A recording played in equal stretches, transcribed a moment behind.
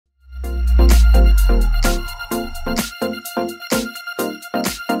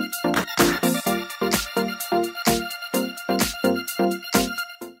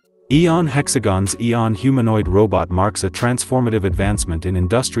AEON Hexagon's AEON humanoid robot marks a transformative advancement in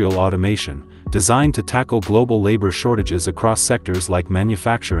industrial automation, designed to tackle global labor shortages across sectors like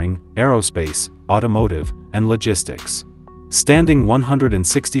manufacturing, aerospace, automotive, and logistics. Standing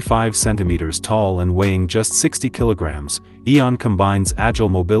 165 centimeters tall and weighing just 60 kilograms, AEON combines agile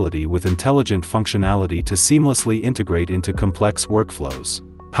mobility with intelligent functionality to seamlessly integrate into complex workflows.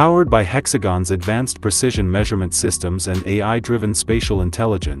 Powered by Hexagon's advanced precision measurement systems and AI-driven spatial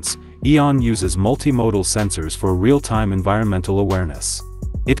intelligence, AEON uses multimodal sensors for real-time environmental awareness.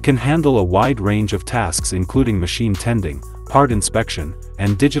 It can handle a wide range of tasks including machine tending, part inspection,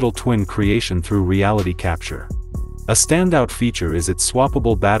 and digital twin creation through reality capture. A standout feature is its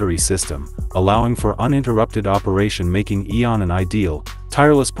swappable battery system, allowing for uninterrupted operation, making AEON an ideal,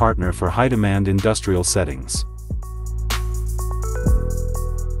 tireless partner for high-demand industrial settings.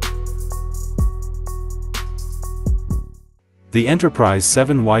 The Enterprise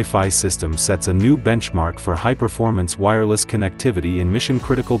 7 Wi-Fi system sets a new benchmark for high-performance wireless connectivity in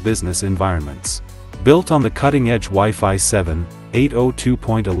mission-critical business environments. Built on the cutting-edge Wi-Fi 7,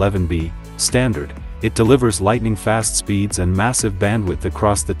 802.11b standard, it delivers lightning-fast speeds and massive bandwidth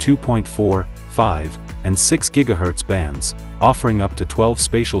across the 2.4, 5, and 6 GHz bands, offering up to 12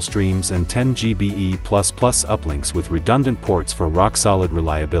 spatial streams and 10 GBE++ uplinks with redundant ports for rock-solid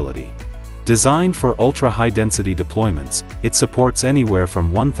reliability. Designed for ultra-high-density deployments, it supports anywhere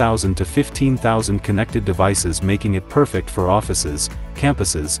from 1,000 to 15,000 connected devices, making it perfect for offices,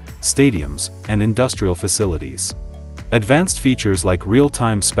 campuses, stadiums, and industrial facilities. Advanced features like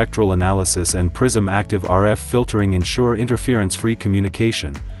real-time spectral analysis and Prism active RF filtering ensure interference-free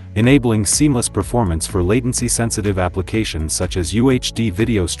communication, enabling seamless performance for latency-sensitive applications such as UHD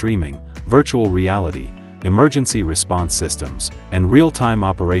video streaming, virtual reality, emergency response systems, and real-time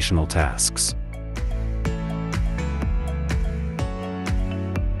operational tasks.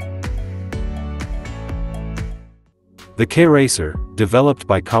 The K-Racer, developed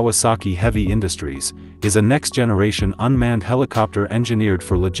by Kawasaki Heavy Industries, is a next-generation unmanned helicopter engineered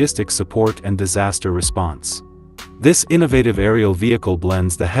for logistics support and disaster response. This innovative aerial vehicle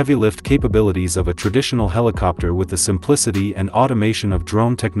blends the heavy-lift capabilities of a traditional helicopter with the simplicity and automation of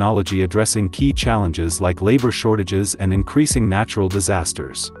drone technology, addressing key challenges like labor shortages and increasing natural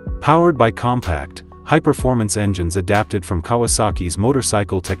disasters. Powered by compact, high-performance engines adapted from Kawasaki's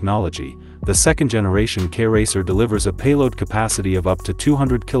motorcycle technology, the second-generation K-Racer delivers a payload capacity of up to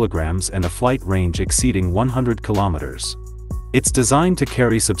 200 kilograms and a flight range exceeding 100 kilometers. It's designed to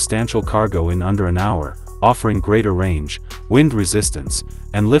carry substantial cargo in under an hour, offering greater range, wind resistance,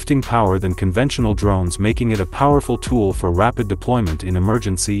 and lifting power than conventional drones, making it a powerful tool for rapid deployment in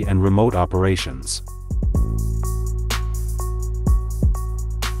emergency and remote operations.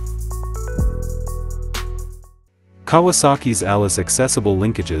 Kawasaki's Alice Accessible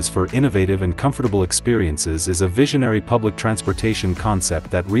Linkages for Innovative and Comfortable Experiences is a visionary public transportation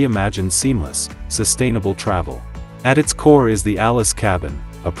concept that reimagines seamless, sustainable travel. At its core is the Alice Cabin,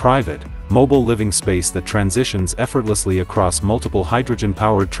 a private, mobile living space that transitions effortlessly across multiple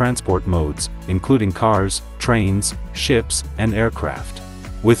hydrogen-powered transport modes, including cars, trains, ships, and aircraft.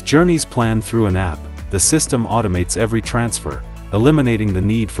 With journeys planned through an app, the system automates every transfer, eliminating the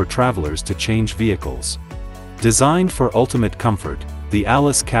need for travelers to change vehicles. Designed for ultimate comfort, the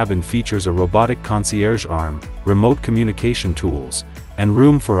Alice Cabin features a robotic concierge arm, remote communication tools, and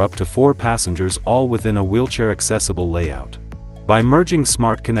room for up to 4 passengers, all within a wheelchair-accessible layout. By merging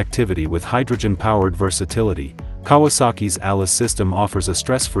smart connectivity with hydrogen-powered versatility, Kawasaki's Alice system offers a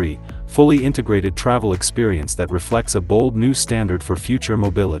stress-free, fully integrated travel experience that reflects a bold new standard for future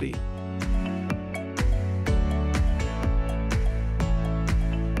mobility.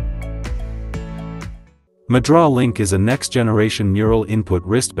 Mudra Link is a next-generation neural input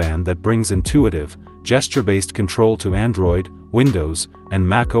wristband that brings intuitive, gesture-based control to Android, Windows, and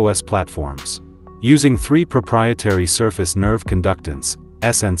Mac OS platforms. Using 3 proprietary surface nerve conductance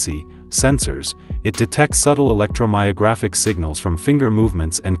 (SNC) sensors, it detects subtle electromyographic signals from finger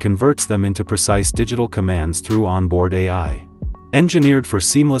movements and converts them into precise digital commands through onboard AI. Engineered for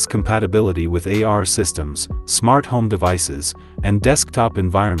seamless compatibility with AR systems, smart home devices, and desktop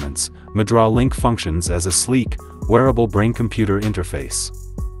environments, Mudra Link functions as a sleek, wearable brain-computer interface.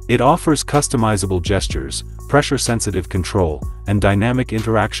 It offers customizable gestures, pressure-sensitive control, and dynamic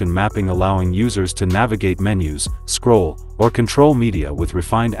interaction mapping, allowing users to navigate menus, scroll, or control media with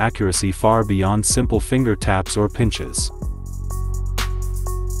refined accuracy far beyond simple finger taps or pinches.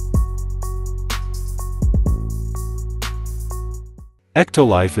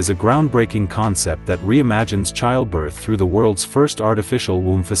 Ectolife is a groundbreaking concept that reimagines childbirth through the world's first artificial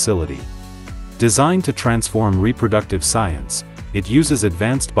womb facility. Designed to transform reproductive science, it uses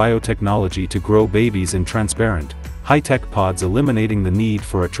advanced biotechnology to grow babies in transparent, high-tech pods, eliminating the need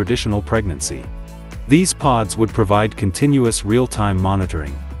for a traditional pregnancy. These pods would provide continuous real-time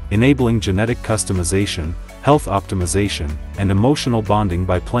monitoring, enabling genetic customization, health optimization, and emotional bonding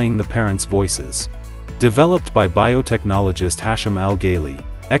by playing the parents' voices. Developed by biotechnologist Hashim Al-Ghaili,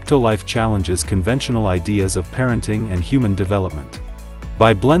 Ectolife challenges conventional ideas of parenting and human development.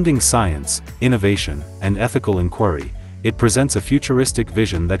 By blending science, innovation, and ethical inquiry, it presents a futuristic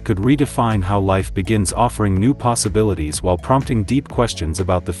vision that could redefine how life begins, offering new possibilities while prompting deep questions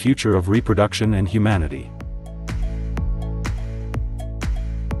about the future of reproduction and humanity.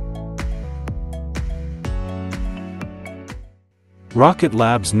 Rocket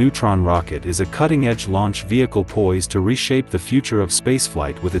Lab's Neutron Rocket is a cutting-edge launch vehicle poised to reshape the future of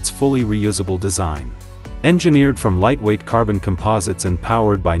spaceflight with its fully reusable design. Engineered from lightweight carbon composites and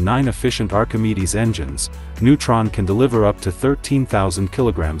powered by 9 efficient Archimedes engines, Neutron can deliver up to 13,000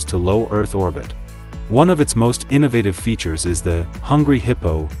 kilograms to low Earth orbit. One of its most innovative features is the Hungry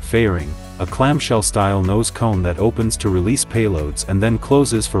Hippo fairing, a clamshell-style nose cone that opens to release payloads and then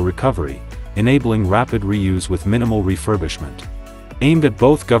closes for recovery, enabling rapid reuse with minimal refurbishment. Aimed at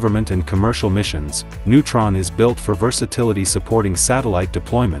both government and commercial missions, Neutron is built for versatility, supporting satellite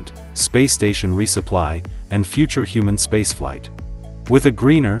deployment, space station resupply, and future human spaceflight. With a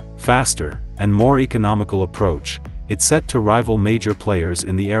greener, faster, and more economical approach, it's set to rival major players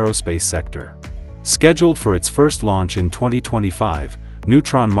in the aerospace sector. Scheduled for its first launch in 2025,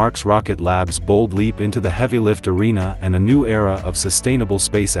 Neutron marks Rocket Lab's bold leap into the heavy lift arena and a new era of sustainable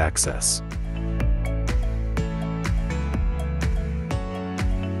space access.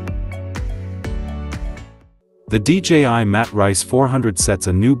 The DJI Matrice 400 sets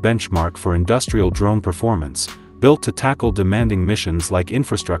a new benchmark for industrial drone performance, built to tackle demanding missions like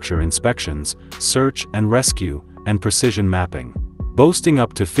infrastructure inspections, search and rescue, and precision mapping. Boasting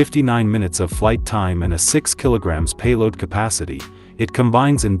up to 59 minutes of flight time and a 6 kg payload capacity, it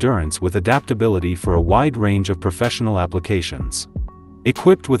combines endurance with adaptability for a wide range of professional applications.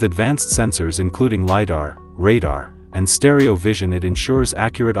 Equipped with advanced sensors including LiDAR, radar, and stereo vision, it ensures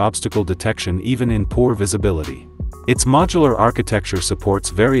accurate obstacle detection even in poor visibility. Its modular architecture supports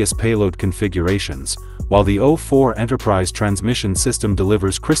various payload configurations, while the O4 Enterprise transmission system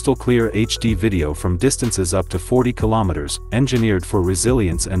delivers crystal-clear HD video from distances up to 40 kilometers. Engineered for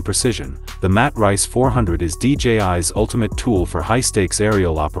resilience and precision, the Matrice 400 is DJI's ultimate tool for high-stakes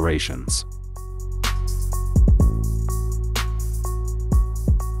aerial operations.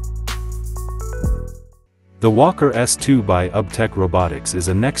 The Walker S2 by UBTech Robotics is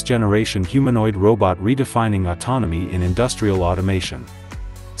a next-generation humanoid robot redefining autonomy in industrial automation.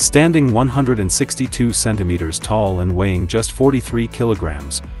 Standing 162 centimeters tall and weighing just 43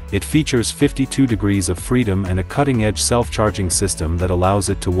 kilograms, it features 52 degrees of freedom and a cutting-edge self-charging system that allows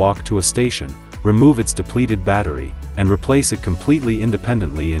it to walk to a station, remove its depleted battery, and replace it completely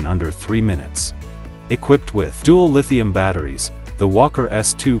independently in under 3 minutes. Equipped with dual lithium batteries, the Walker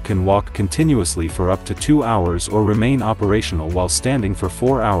S2 can walk continuously for up to 2 hours or remain operational while standing for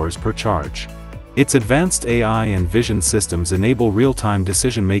 4 hours per charge. Its advanced AI and vision systems enable real-time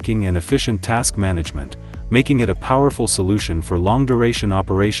decision-making and efficient task management, making it a powerful solution for long-duration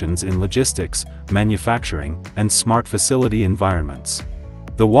operations in logistics, manufacturing, and smart facility environments.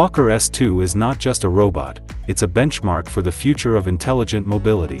 The Walker S2 is not just a robot, it's a benchmark for the future of intelligent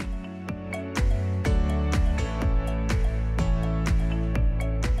mobility.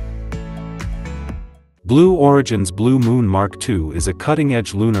 Blue Origin's Blue Moon Mark II is a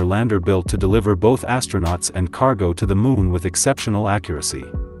cutting-edge lunar lander built to deliver both astronauts and cargo to the moon with exceptional accuracy.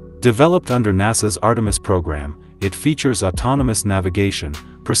 Developed under NASA's Artemis program, it features autonomous navigation,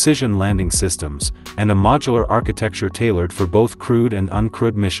 precision landing systems, and a modular architecture tailored for both crewed and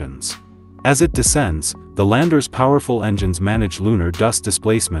uncrewed missions. As it descends, the lander's powerful engines manage lunar dust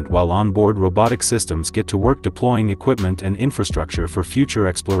displacement while onboard robotic systems get to work deploying equipment and infrastructure for future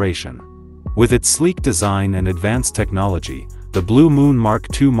exploration. With its sleek design and advanced technology, the Blue Moon Mark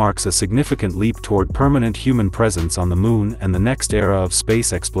II marks a significant leap toward permanent human presence on the moon and the next era of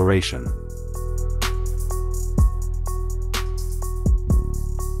space exploration.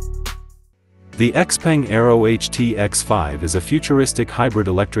 The XPeng AeroHT X5 is a futuristic hybrid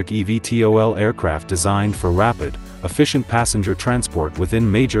electric eVTOL aircraft designed for rapid, efficient passenger transport within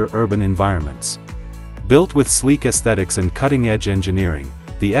major urban environments. Built with sleek aesthetics and cutting-edge engineering,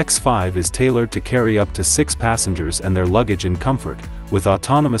 the X5 is tailored to carry up to 6 passengers and their luggage in comfort, with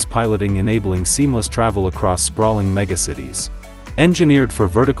autonomous piloting enabling seamless travel across sprawling megacities. Engineered for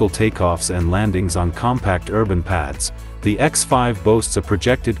vertical takeoffs and landings on compact urban paths, The X5 boasts a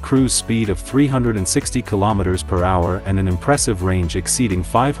projected cruise speed of 360 km per hour and an impressive range exceeding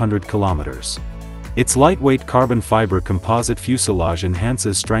 500 km. Its lightweight carbon fiber composite fuselage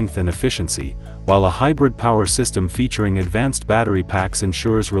enhances strength and efficiency, while a hybrid power system featuring advanced battery packs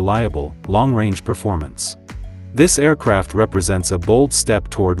ensures reliable, long-range performance. This aircraft represents a bold step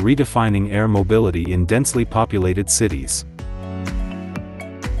toward redefining air mobility in densely populated cities.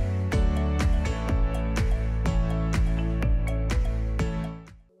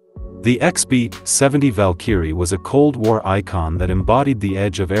 The XPeng Valkyrie was a Cold War icon that embodied the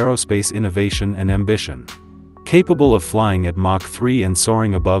edge of aerospace innovation and ambition. Capable of flying at Mach 3 and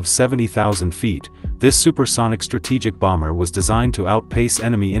soaring above 70,000 feet, this supersonic strategic bomber was designed to outpace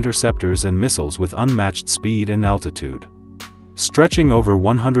enemy interceptors and missiles with unmatched speed and altitude. Stretching over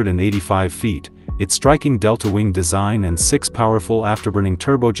 185 feet, its striking delta-wing design and 6 powerful afterburning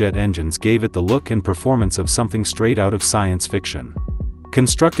turbojet engines gave it the look and performance of something straight out of science fiction.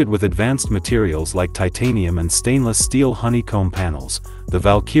 Constructed with advanced materials like titanium and stainless steel honeycomb panels, the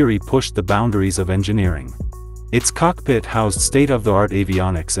Valkyrie pushed the boundaries of engineering. Its cockpit housed state-of-the-art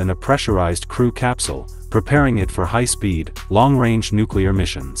avionics and a pressurized crew capsule, preparing it for high-speed, long-range nuclear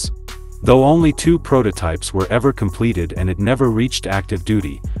missions. Though only 2 prototypes were ever completed and it never reached active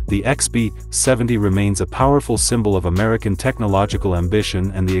duty, the XPeng remains a powerful symbol of American technological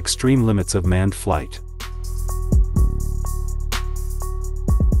ambition and the extreme limits of manned flight.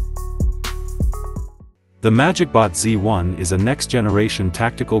 The Magicbot Z1 is a next-generation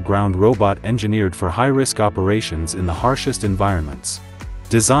tactical ground robot engineered for high-risk operations in the harshest environments.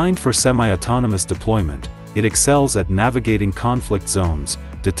 Designed for semi-autonomous deployment, it excels at navigating conflict zones,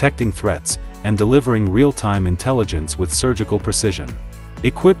 detecting threats, and delivering real-time intelligence with surgical precision.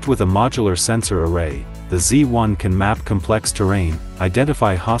 Equipped with a modular sensor array, the Z1 can map complex terrain,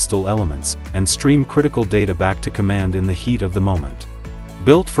 identify hostile elements, and stream critical data back to command in the heat of the moment.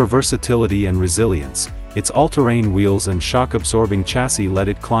 Built for versatility and resilience, its all-terrain wheels and shock-absorbing chassis let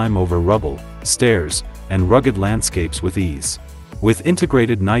it climb over rubble, stairs, and rugged landscapes with ease. With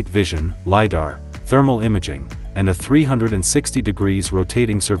integrated night vision, LiDAR, thermal imaging, and a 360 degrees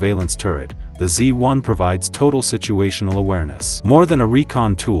rotating surveillance turret, the Z1 provides total situational awareness. More than a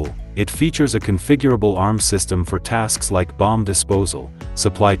recon tool, it features a configurable arms system for tasks like bomb disposal,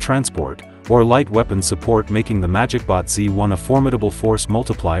 supply transport, or light weapon support, making the Magicbot Z1 a formidable force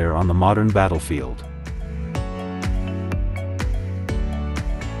multiplier on the modern battlefield.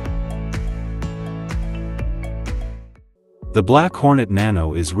 The Black Hornet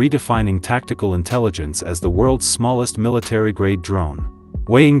Nano is redefining tactical intelligence as the world's smallest military-grade drone.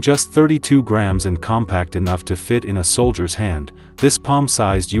 Weighing just 32 grams and compact enough to fit in a soldier's hand, this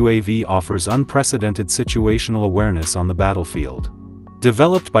palm-sized UAV offers unprecedented situational awareness on the battlefield.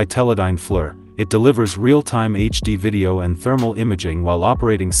 Developed by Teledyne FLIR, it delivers real-time HD video and thermal imaging while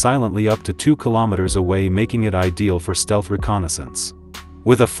operating silently up to 2 kilometers away, making it ideal for stealth reconnaissance.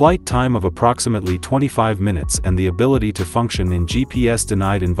 With a flight time of approximately 25 minutes and the ability to function in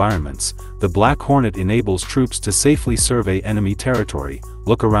GPS-denied environments, the Black Hornet enables troops to safely survey enemy territory,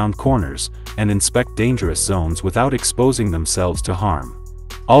 look around corners, and inspect dangerous zones without exposing themselves to harm.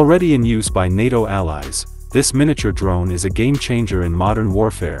 Already in use by NATO allies, this miniature drone is a game-changer in modern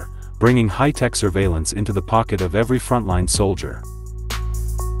warfare, bringing high-tech surveillance into the pocket of every frontline soldier.